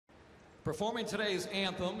Performing today's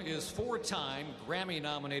anthem is four-time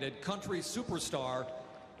Grammy-nominated country superstar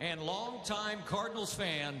and longtime Cardinals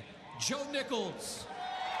fan, Joe Nichols.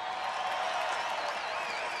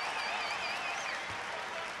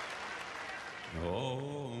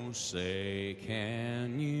 Oh, say,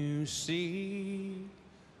 can you see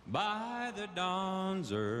by the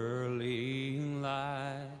dawn's early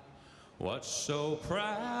light what so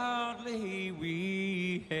proudly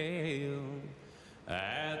we hailed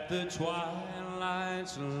at the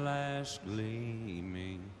twilight's last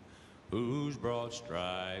gleaming, whose broad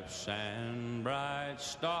stripes and bright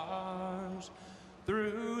stars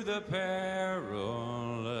through the perilous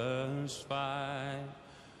fight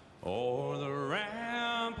o'er the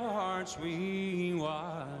ramparts we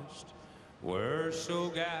watched were so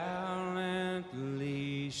gallantly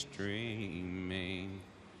streaming,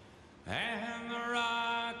 and the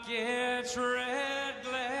rocket's red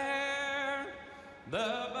glare,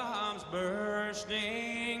 the bombs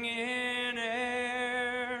bursting in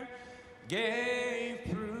air, gave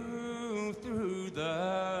proof through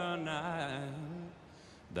the night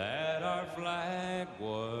that our flag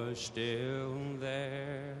was still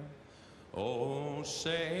there. Oh,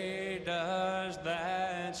 say, does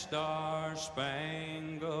that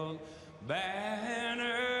star-spangled banner